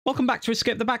Welcome back to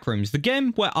Escape the Backrooms, the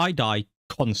game where I die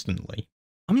constantly.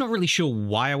 I'm not really sure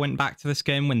why I went back to this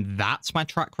game when that's my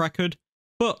track record,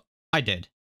 but I did.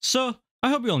 So, I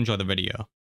hope you'll enjoy the video.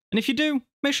 And if you do,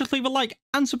 make sure to leave a like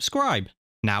and subscribe.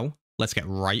 Now, let's get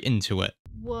right into it.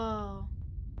 Whoa.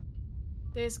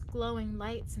 There's glowing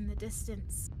lights in the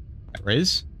distance. There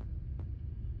is?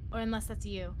 Or unless that's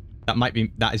you.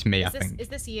 That is me, I think. Is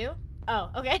this you? Oh,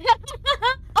 okay.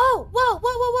 Oh, whoa, whoa,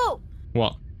 whoa, whoa.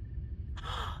 What?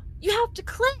 You have to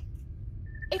click.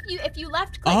 If you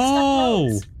left click, oh!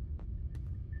 stuff moves.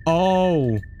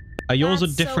 Oh! Are yours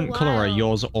That's a different so color or are wild.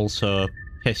 yours also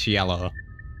piss yellow?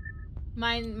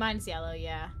 Mine's yellow,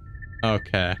 yeah.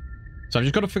 Okay. So I've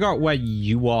just got to figure out where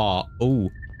you are.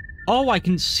 Oh. Oh, I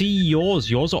can see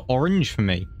yours. Yours are orange for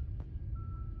me.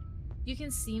 You can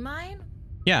see mine?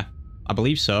 Yeah, I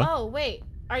believe so. Oh, wait.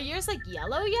 Are yours like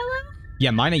yellow?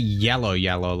 Yeah, mine are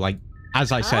yellow. Like,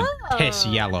 as I said, piss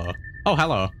Oh. yellow. Oh,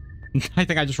 hello. I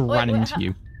think I just ran wait, into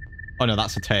you. Oh, no,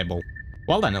 that's a table.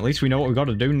 Well, then, at least we know what we've got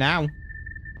to do now.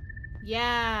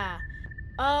 Yeah.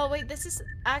 Oh, wait, this is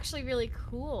actually really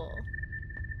cool.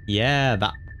 Yeah,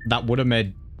 that would have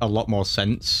made a lot more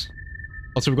sense.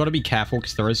 Also, we've got to be careful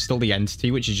because there is still the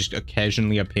entity, which is just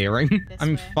occasionally appearing.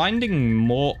 I'm way. finding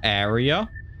more area,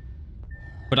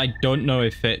 but I don't know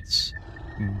if it's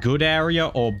good area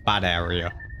or bad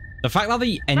area. The fact that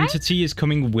the entity is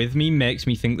coming with me makes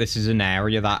me think this is an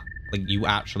area that like you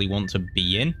actually want to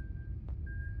be in.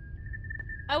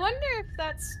 I wonder if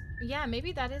that's... Yeah,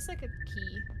 maybe that is like a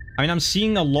key. I mean, I'm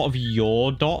seeing a lot of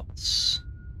your dots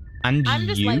and I'm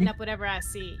just you. lighting up whatever I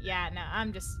see. Yeah, no,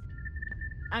 I'm just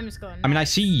going nuts. I mean, I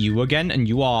see you again, and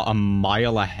you are a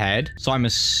mile ahead. So I'm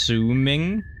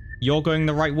assuming you're going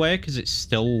the right way, because it's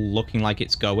still looking like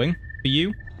it's going for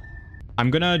you. I'm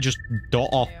gonna just dot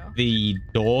off the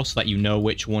door so that you know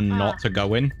which one not to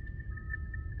go in.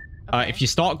 Okay. If you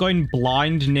start going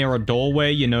blind near a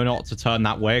doorway, you know not to turn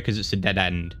that way, because it's a dead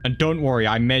end. And don't worry,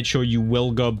 I made sure you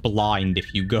will go blind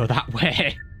if you go that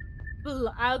way.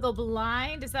 I'll go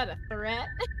blind? Is that a threat?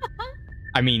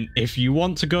 I mean, if you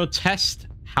want to go test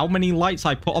how many lights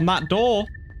I put on that door,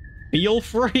 feel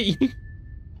free.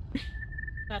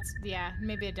 Yeah,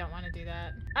 maybe I don't want to do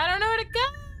that. I don't know where to go.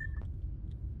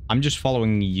 I'm just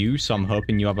following you, so I'm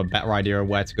hoping you have a better idea of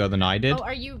where to go than I did. Oh,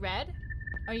 are you red?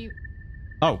 Are you...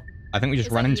 Oh, I think we just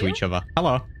Is ran that into you? each other.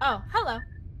 Hello. Oh, hello.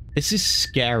 This is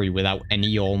scary without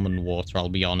any almond water, I'll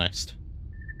be honest.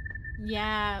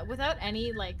 Yeah, without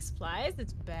any, like, supplies,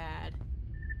 it's bad.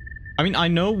 I mean, I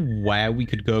know where we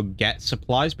could go get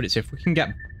supplies, but it's if we can get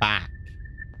back.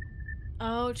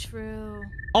 Oh, true.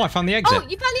 Oh, I found the exit. Oh,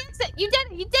 you found the exit! You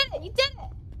did it! You did it! You did it!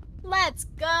 Let's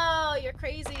go! You're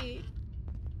crazy.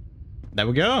 There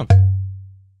we go.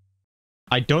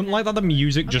 I don't like that the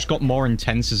music just got more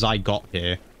intense as I got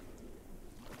here.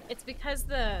 It's because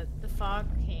the fog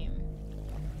came.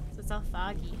 So it's all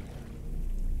foggy.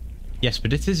 Yes,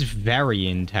 but it is very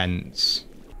intense.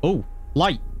 Oh,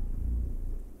 light.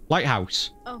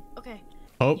 Lighthouse. Oh, okay.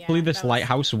 Hopefully Yeah, this that was-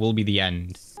 lighthouse will be the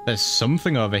end. There's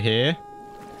something over here.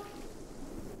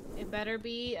 It better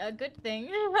be a good thing.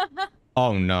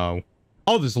 Oh, no.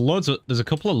 Oh, there's a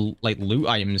couple of, like, loot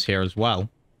items here as well.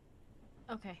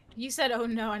 Okay. You said, oh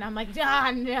no, and I'm like,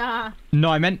 ah, nah. No,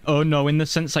 I meant, oh no, in the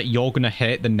sense that you're gonna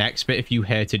hate the next bit if you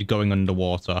hated going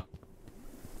underwater.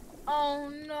 Oh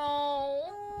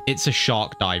no. It's a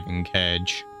shark diving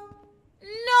cage. No!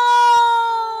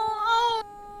 Oh,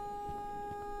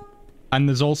 And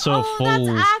there's also a full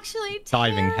that's actually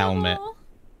diving helmet. terrible.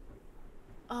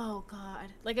 Oh god.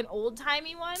 Like an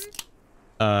old-timey one?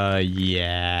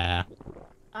 Yeah.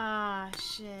 Ah,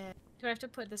 shit. Do I have to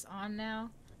put this on now?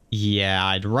 Yeah,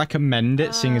 I'd recommend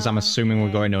it, seeing as I'm assuming we're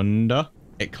Okay. going under.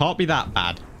 It can't be that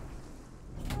bad.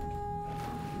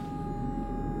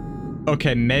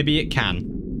 Okay, maybe it can.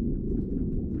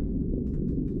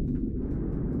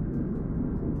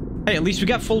 Hey, at least we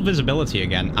get full visibility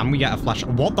again, and we get a flash.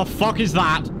 What the fuck is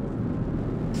that?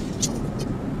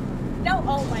 No,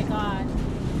 oh my god.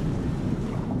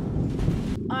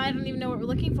 I don't even know what we're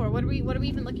looking for. What are we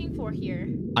even looking for here?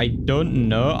 I don't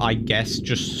know. I guess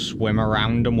just swim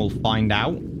around and we'll find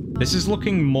out. This is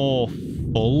looking more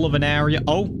full of an area.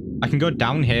 Oh, I can go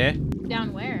down here.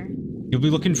 Down where? You'll be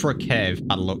looking for a cave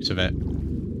by the looks of it.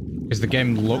 Because the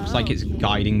game looks like it's Okay.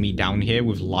 guiding me down here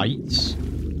with lights.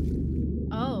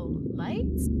 Oh,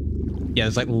 lights? Yeah,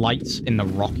 there's like lights in the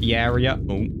rocky area.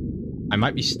 Oh, I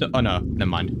might be stuck. Oh no, never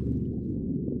mind.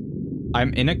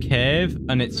 I'm in a cave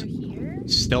and it's Over here?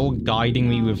 still guiding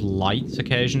me with lights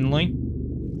occasionally.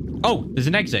 Oh, there's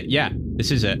an exit. Yeah,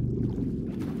 this is it.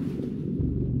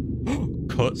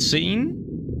 Cutscene?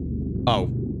 Oh.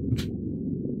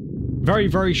 Very,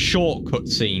 very short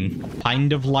cutscene.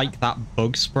 Kind of like that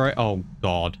bug spray. Oh,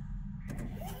 God.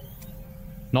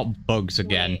 Not bugs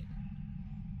again. Wait.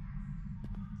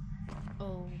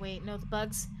 Oh, wait. No, the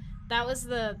bugs. That was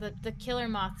the killer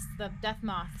moths, the death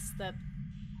moths, the...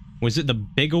 Was it the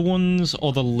bigger ones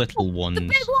or the little ones? The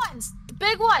big ones! The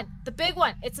big one! The big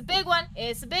one! It's a big one!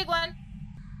 It's a big one!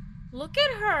 Look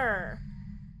at her!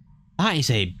 That is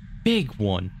a big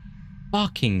one.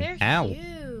 Fucking They're hell.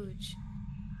 Huge.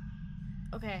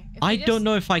 Okay. I don't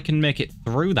know if I can make it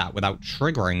through that without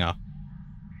triggering her.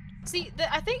 See,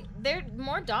 I think they're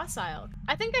more docile.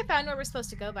 I think I found where we're supposed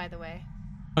to go, by the way.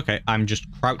 Okay, I'm just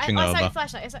crouching I over. saw your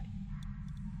flashlight.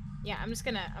 Yeah, I'm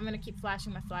gonna keep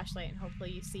flashing my flashlight and hopefully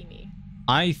you see me.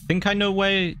 I think I know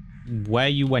where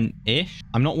you went-ish.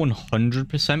 I'm not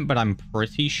 100%, but I'm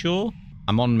pretty sure.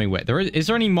 I'm on my way. Is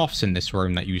there any moths in this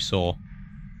room that you saw?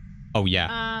 Oh,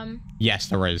 yeah. Yes,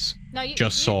 there is. No, you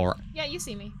saw it. Yeah, you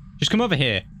see me. Just come over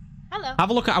here. Hello. Have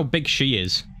a look at how big she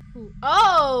is. Ooh.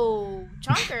 Oh,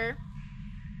 chonker.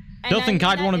 Don't think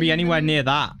I'd want to be anywhere near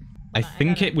that. I on,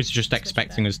 think it was just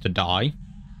expecting us to die.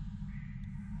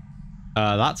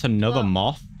 That's another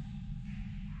moth.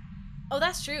 Oh,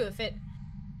 that's true.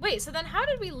 Wait, so then how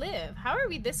did we live? How are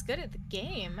we this good at the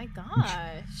game? My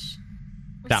gosh.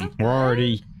 Damn, we're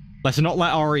already... Let's not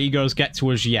let our egos get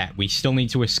to us yet. We still need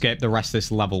to escape the rest of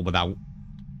this level without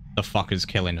the fuckers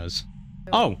killing us.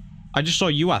 Oh, I just saw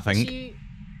you, I think.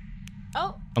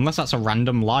 Oh. Unless that's a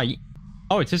random light.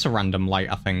 Oh, it is a random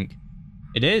light, I think.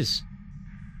 It is.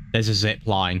 There's a zip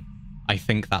line. I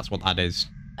think that's what that is.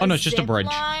 Oh, no, it's just a bridge.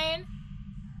 Line?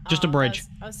 Just a bridge.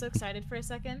 I was so excited for a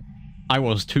second. I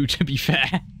was too, to be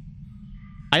fair.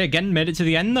 I again made it to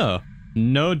the end, though.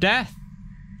 No death.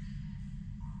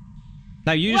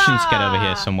 Now, you just need to get over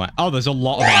here somewhere. Oh, there's a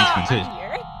lot of entrances.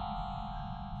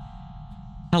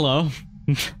 Hello.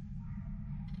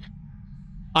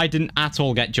 I didn't at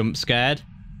all get jump scared.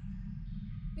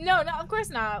 No, of course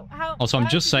not. Also, I'm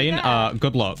just saying,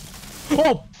 good luck.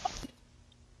 Oh!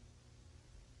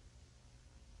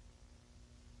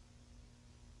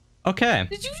 Okay.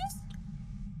 Did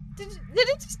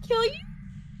it just kill you?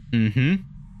 Mm-hmm.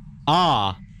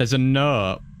 Ah, there's a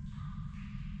note.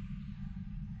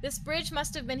 This bridge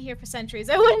must have been here for centuries.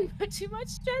 I wouldn't put too much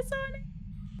stress on it.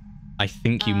 I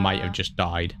think you might have just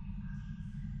died.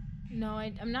 No,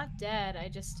 I'm not dead. I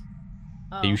just...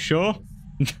 Oh. Are you sure?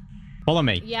 Follow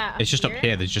me. Yeah, it's just up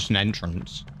here. There's just an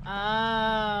entrance. Oh.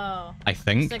 I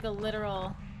think. It's like a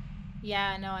literal...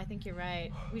 Yeah, no, I think you're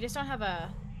right. We just don't have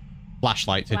a...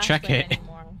 flashlight to check it.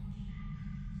 Anymore.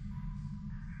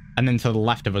 And then to the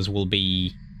left of us will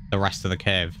be the rest of the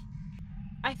cave.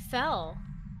 I fell.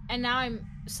 And now I'm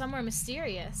somewhere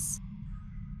mysterious.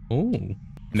 Oh.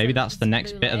 Maybe that's the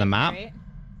next bit of the map. Right?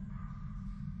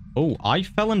 Oh, I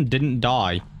fell and didn't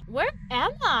die. Where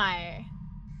am I?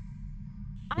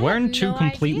 We're in two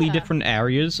completely different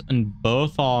areas, and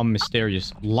both are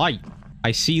mysterious. Light.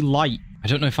 I see light. I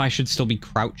don't know if I should still be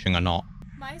crouching or not.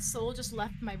 My soul just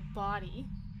left my body.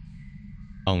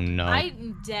 Oh no.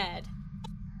 I'm dead.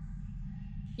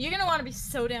 You're gonna want to be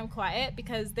so damn quiet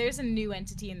because there's a new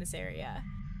entity in this area.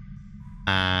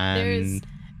 And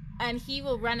he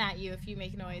will run at you if you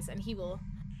make noise, and he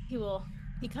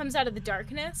comes out of the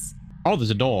darkness. Oh,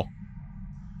 there's a door.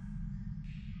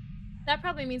 That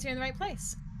probably means you're in the right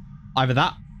place. Either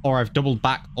that, or I've doubled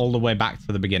back all the way back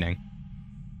to the beginning.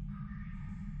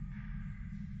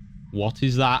 What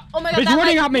is that? Oh my god, it's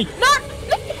running at me! No!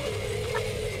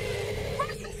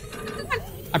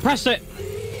 I pressed it!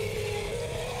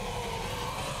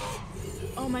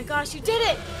 Oh my gosh, you did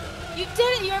it! You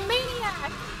did it! You're a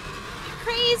maniac! You're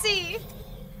crazy!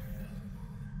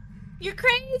 You're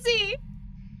crazy!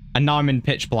 And now I'm in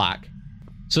pitch black.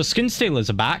 So skin stealers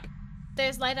are back.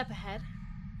 There's light up ahead.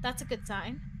 That's a good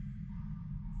sign.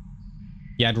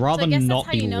 Yeah, I'd rather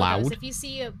not be loud. Those. If you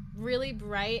see a really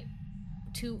bright,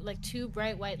 two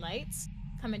bright white lights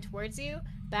coming towards you,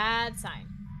 bad sign.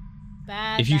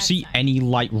 If you see any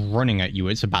light running at you,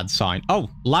 it's a bad sign. Oh,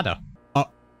 ladder. Oh.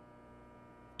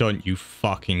 Don't you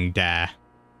fucking dare.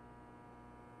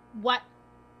 What?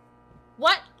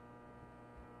 What?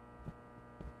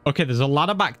 Okay, there's a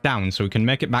ladder back down, so we can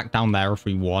make it back down there if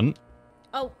we want.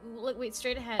 Oh, look, wait,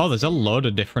 straight ahead. Oh, there's a load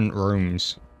of different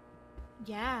rooms.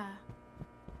 Yeah.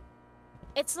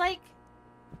 It's like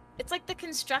the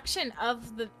construction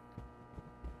of the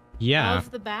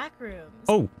back rooms.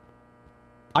 Oh.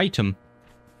 Item.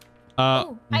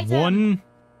 Item. 1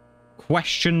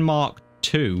 question mark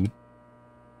 2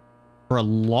 for a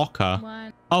locker.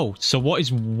 1. Oh, so what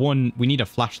is 1? We need a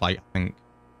flashlight, I think.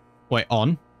 Wait,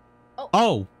 on? Oh.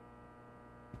 Oh.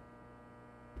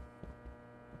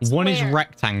 One is Square.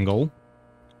 rectangle.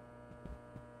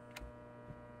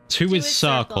 Two is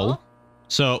circle.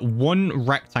 So one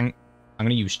rectangle. I'm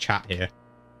going to use chat here.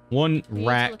 One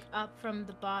rec. Look up from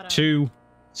the bottom. Two,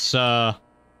 sir.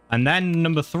 And then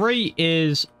number 3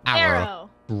 is arrow.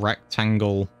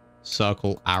 Rectangle,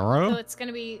 circle, arrow. So it's going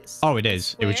to be oh, it is.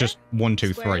 square? It was just 1,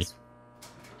 2, 3. Squares.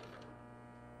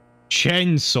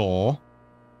 Chainsaw.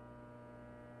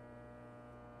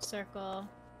 Circle.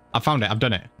 I found it. I've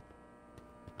done it.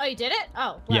 Oh, you did it?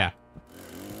 Oh, wow. Yeah.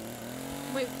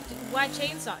 Wait, why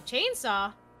chainsaw?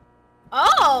 Chainsaw?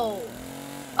 Oh!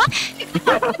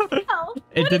 Oh!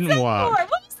 It didn't work.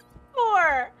 What is it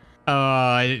for?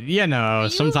 You know,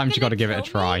 sometimes you gotta give it a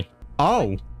try. Me?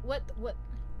 Oh! What?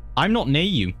 I'm not near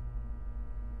you.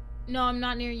 No, I'm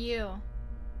not near you.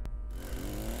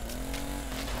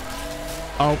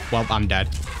 Oh, well, I'm dead.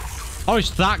 Oh,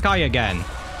 it's that guy again.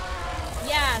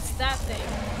 Yeah, it's that thing.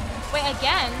 Wait,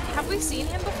 again? Have we seen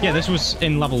him before? Yeah, this was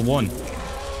in level 1.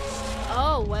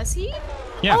 Oh, was he?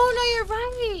 Yeah. Oh, no, you're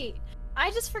right. I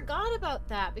just forgot about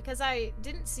that because I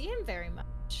didn't see him very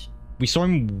much. We saw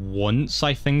him once,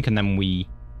 I think, and then we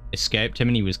escaped him,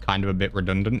 and he was kind of a bit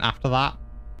redundant after that.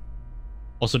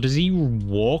 Also, does he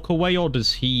walk away, or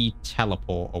does he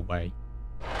teleport away?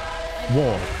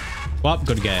 Walk. Well,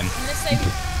 good game. I'm gonna say...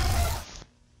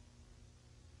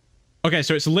 Okay,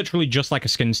 so it's literally just like a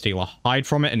skin stealer. Hide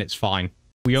from it, and it's fine.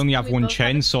 We only have one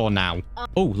chainsaw now.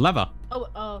 Oh, lever. Oh,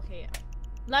 okay, yeah.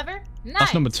 Lever? Nice.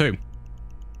 That's number 2.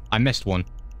 I missed one.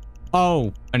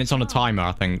 Oh, and it's on a timer,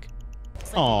 I think.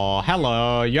 Oh,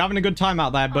 hello. You having a good time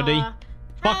out there, buddy?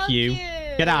 Fuck you.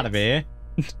 Cute. Get out of here.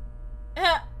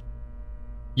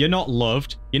 You're not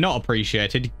loved. You're not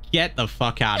appreciated. Get the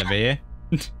fuck out of here.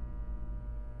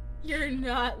 You're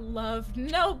not loved.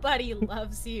 Nobody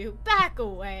loves you. Back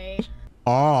away.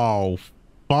 Oh,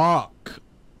 fuck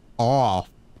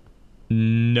off.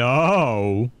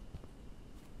 No.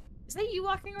 Is that you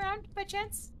walking around by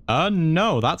chance?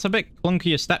 No, that's a bit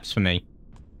clunkier steps for me.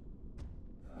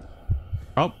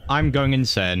 Oh, I'm going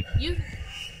insane. You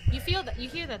feel that? You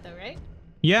hear that though, right?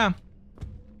 Yeah.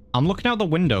 I'm looking out the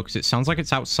window because it sounds like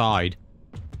it's outside.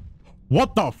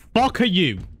 What the fuck are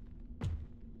you?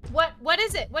 What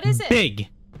is it? What is it? Big.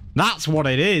 That's what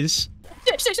it is.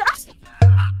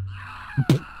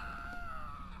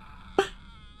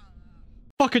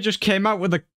 Fucker just came out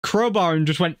with a crowbar and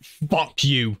just went, fuck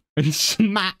you, and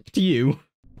smacked you.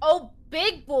 Oh,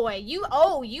 big boy.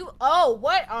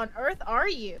 What on earth are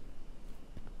you?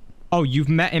 Oh, you've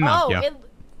met him, have you?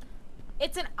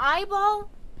 It's an eyeball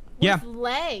Yeah. with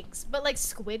legs, but like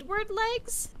Squidward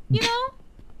legs, you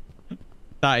know?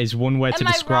 That is one way to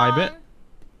describe it.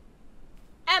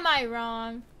 Am I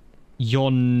wrong?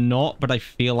 You're not, but I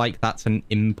feel like that's an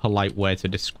impolite way to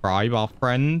describe our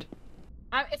friend.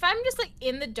 If I'm just like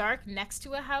in the dark next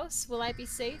to a house, will I be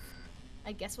safe?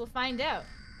 I guess we'll find out.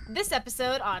 This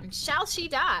episode on Shall She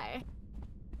Die?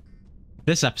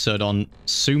 This episode on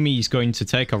Sumi's going to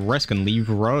take a risk and leave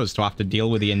Rose to have to deal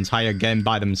with the entire game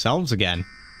by themselves again.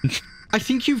 I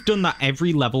think you've done that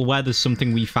every level where there's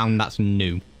something we found that's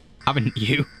new, haven't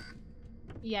you?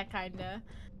 Yeah, kinda.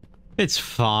 It's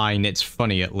fine. It's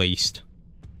funny at least.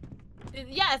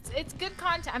 Yeah, it's good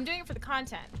content. I'm doing it for the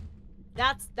content.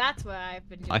 That's what I've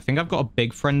been doing. I think I've got a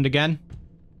big friend again.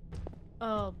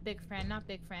 Oh, big friend, not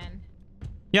big friend.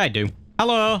 Yeah, I do.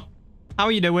 Hello. How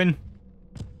are you doing?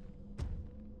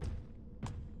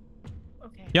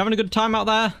 Okay. You having a good time out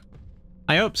there?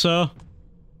 I hope so.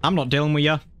 I'm not dealing with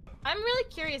you. I'm really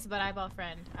curious about Eyeball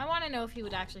Friend. I want to know if he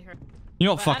would actually hurt me. You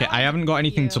know what? Fuck it. I haven't got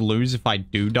anything to lose if I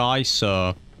do die,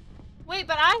 so... Wait,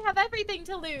 but I have everything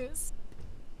to lose.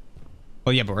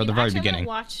 Oh, yeah, but we're at the very beginning. I'm gonna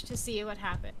watch to see what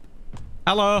happened.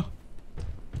 Hello.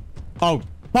 Oh,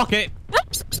 fuck it.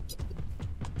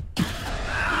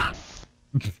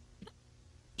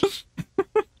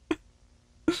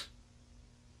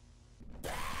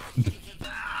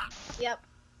 Yep.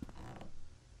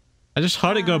 I just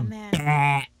heard it go...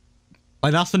 Man.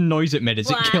 Like, that's the noise it made as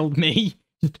it killed me.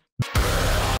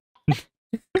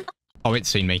 Oh, it's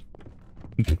seen me.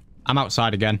 I'm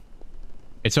outside again.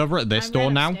 It's over at this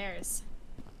door now. Upstairs.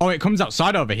 Oh, it comes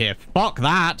outside over here. Fuck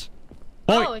that.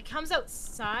 Oh, it comes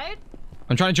outside?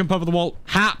 I'm trying to jump over the wall.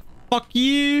 Ha! Fuck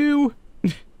you!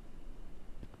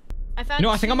 I found You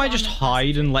know, I think I might just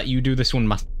hide and let you do this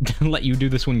one. Let you do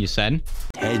this one, you said.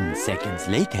 10 seconds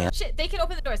later. Shit, they can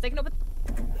open the doors. They can open.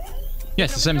 Yeah,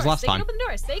 it's the same as last time. They can open the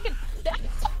doors. They can.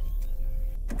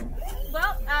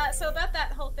 Well, so about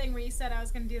that whole thing where you said I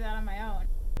was gonna do that on my own.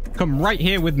 Come right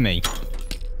here with me.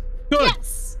 Good.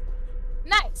 Yes.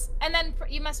 Nice. And then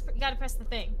you gotta press the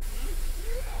thing.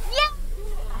 Yeah.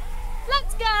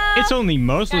 Let's go! It's only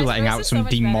mostly Guys, letting first out is so some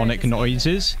much better demonic to save it.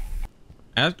 noises.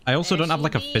 I also There don't have she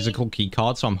like a be. physical key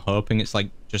card, so I'm hoping it's like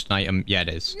just an item. Yeah, it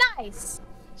is. Nice!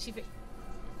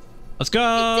 Let's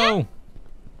go!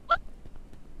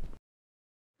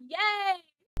 Yay!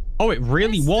 Oh, it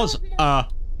really There's was so much.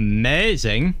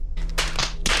 amazing.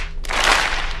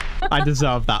 I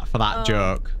deserve that for that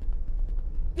joke.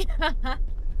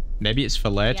 Maybe it's for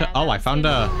later. Yeah, Oh, that I was found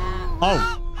gonna a... be that.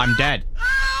 Oh, I'm dead.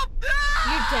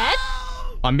 You're dead?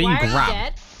 I'm being Why are you grabbed.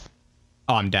 dead?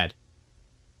 Oh, I'm dead.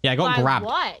 Yeah, I got By grabbed.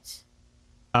 what?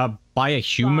 By a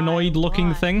humanoid-looking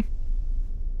what? thing.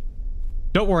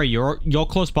 Don't worry, you're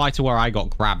close by to where I got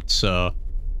grabbed, so...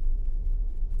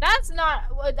 That's not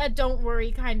a don't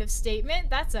worry kind of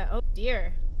statement. That's a oh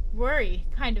dear, worry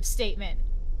kind of statement.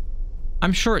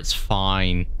 I'm sure it's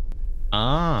fine.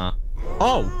 Ah.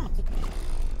 Oh!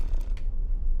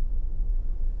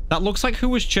 That looks like who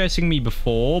was chasing me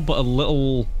before, but a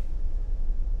little...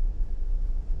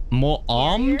 more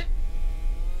armed?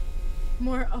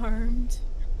 More armed.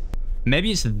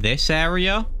 Maybe it's this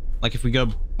area? Like if we go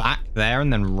back there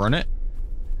and then run it?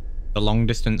 The long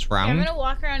distance Yeah, I'm round? gonna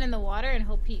walk around in the water and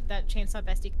hope that chainsaw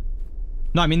bestie.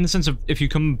 No, I mean in the sense of if you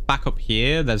come back up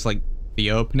here, there's like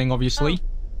the opening, obviously. Oh.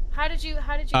 How did you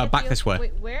get back the this way.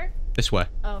 Wait, where? This way.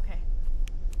 Oh, okay.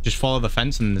 Just follow the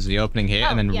fence and there's the opening here,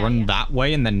 and then yeah, run yeah. that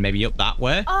way and then maybe up that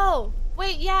way. Oh,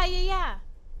 wait, yeah.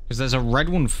 Because there's a red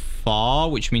one far,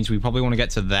 which means we probably want to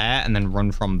get to there and then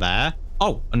run from there.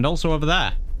 Oh, and also over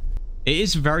there. It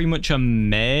is very much a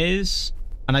maze.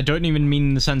 And I don't even mean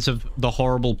in the sense of the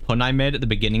horrible pun I made at the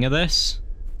beginning of this.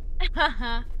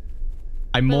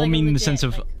 I more like a mean in the legit, sense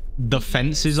of like, the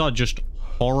fences are just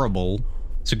horrible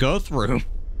to go through.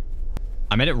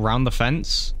 I made it round the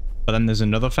fence, but then there's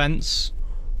another fence.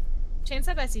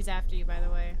 Chainsaw bestie's after you, by the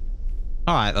way.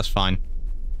 Alright, that's fine.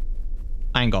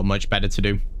 I ain't got much better to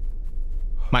do.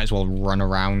 Might as well run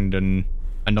around and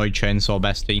annoy Chainsaw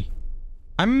Bestie.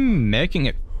 I'm making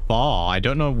it far. I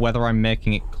don't know whether I'm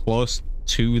making it close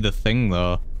to the thing,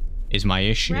 though, is my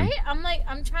issue. Right?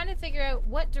 I'm trying to figure out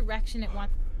what direction it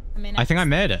wants. I think I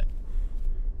made it.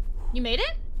 You made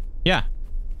it? Yeah.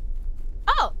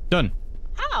 Oh, Done.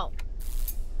 how?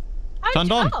 How Turned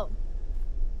did you, on. oh.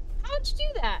 How'd you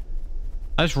do that?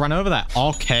 I just ran over that.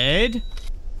 Arcade?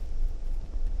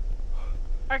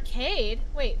 Arcade?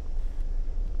 Wait.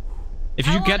 If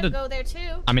I you want get to the... go there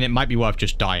too. I mean, it might be worth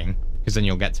just dying, because then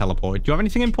you'll get teleported. Do you have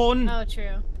anything important? Oh,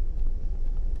 true.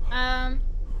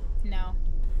 No.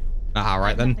 Ah,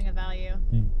 right then. Nothing of value.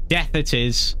 Death it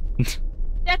is.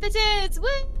 Death it is! Woo!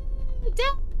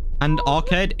 Death! And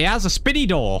arcade, it has a spinny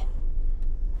door.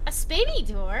 A spinny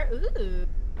door? Ooh.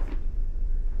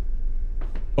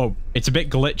 Oh, it's a bit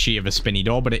glitchy of a spinny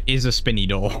door, but it is a spinny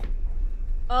door.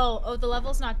 Oh, the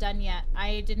level's not done yet.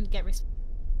 I didn't get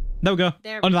There we go.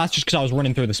 There Oh, we no, go. that's just because I was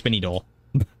running through the spinny door.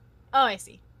 Oh, I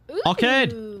see. Ooh.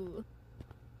 Arcade. Ooh.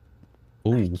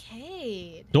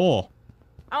 Arcade. Door.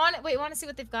 I want to see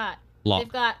what they've got. Lock.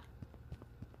 They've got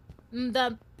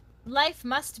the life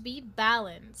must be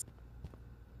balanced.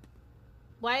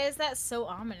 Why is that so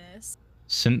ominous?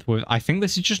 Synthwave. I think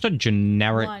this is just a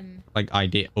generic, One. like,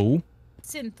 idea. Oh.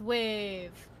 Synthwave.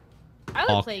 I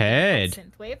would play a game Arcade.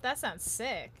 called Synthwave. That sounds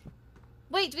sick.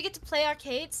 Wait, do we get to play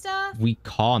arcade stuff? We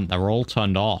can't. They're all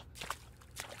turned off.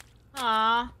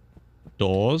 Aw,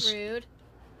 Doors. rude.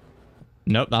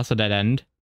 Nope, that's a dead end.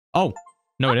 Oh.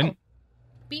 No, it didn't.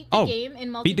 Beat the Oh, game in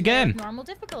multiplayer beat the game. with normal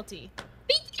difficulty.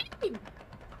 Beat the game!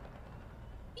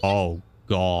 Oh,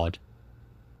 God.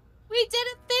 We did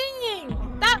a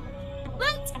thing!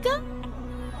 Let's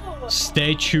go!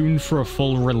 Stay tuned for a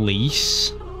full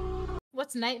release.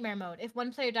 What's nightmare mode? If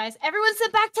one player dies, everyone's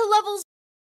sent back to levels.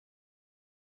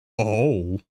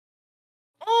 Oh.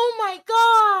 Oh my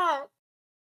god!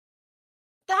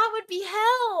 That would be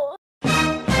hell!